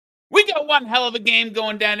We got one hell of a game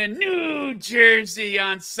going down in New Jersey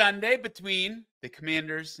on Sunday between the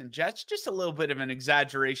Commanders and Jets. Just a little bit of an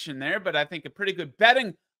exaggeration there, but I think a pretty good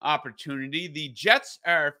betting opportunity. The Jets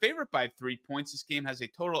are favored by 3 points. This game has a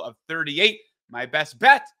total of 38. My best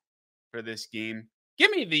bet for this game,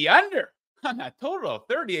 give me the under on that total of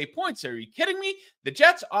 38 points. Are you kidding me? The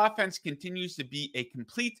Jets offense continues to be a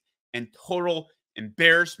complete and total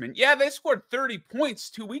embarrassment. Yeah, they scored 30 points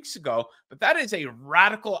 2 weeks ago, but that is a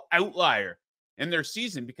radical outlier in their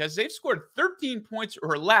season because they've scored 13 points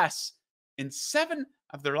or less in 7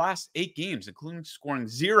 of their last 8 games, including scoring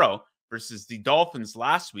 0 versus the Dolphins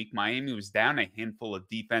last week. Miami was down a handful of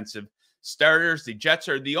defensive starters. The Jets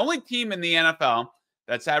are the only team in the NFL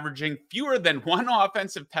that's averaging fewer than 1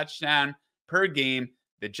 offensive touchdown per game.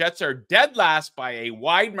 The Jets are dead last by a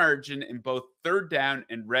wide margin in both third down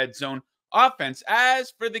and red zone offense.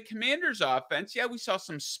 As for the Commanders offense, yeah, we saw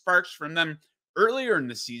some sparks from them earlier in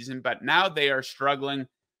the season, but now they are struggling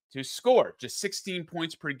to score. Just 16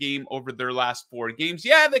 points per game over their last 4 games.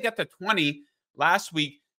 Yeah, they got to 20 last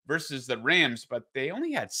week versus the Rams, but they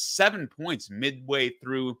only had 7 points midway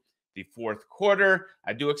through the 4th quarter.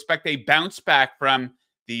 I do expect a bounce back from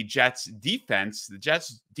the Jets defense. The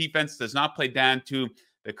Jets defense does not play down to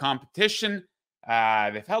the competition.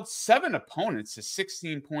 They've held 7 opponents to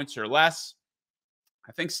 16 points or less.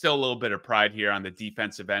 I think still a little bit of pride here on the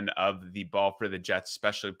defensive end of the ball for the Jets,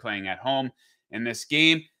 especially playing at home in this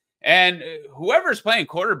game. And whoever's playing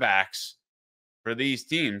quarterbacks for these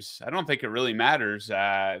teams, I don't think it really matters.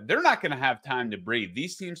 They're not going to have time to breathe.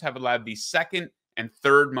 These teams have allowed the 2nd and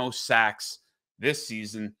 3rd most sacks this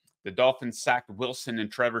season. The Dolphins sacked Wilson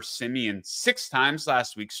and Trevor Siemian 6 times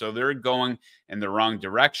last week, so they're going in the wrong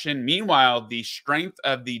direction. Meanwhile, the strength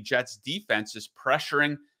of the Jets defense is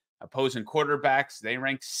pressuring opposing quarterbacks. They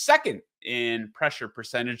rank 2nd in pressure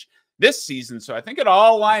percentage this season, so I think it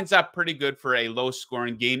all lines up pretty good for a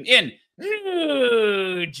low-scoring game in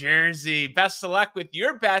New Jersey. Best of luck with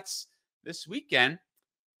your bets this weekend,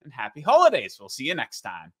 and happy holidays. We'll see you next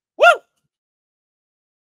time.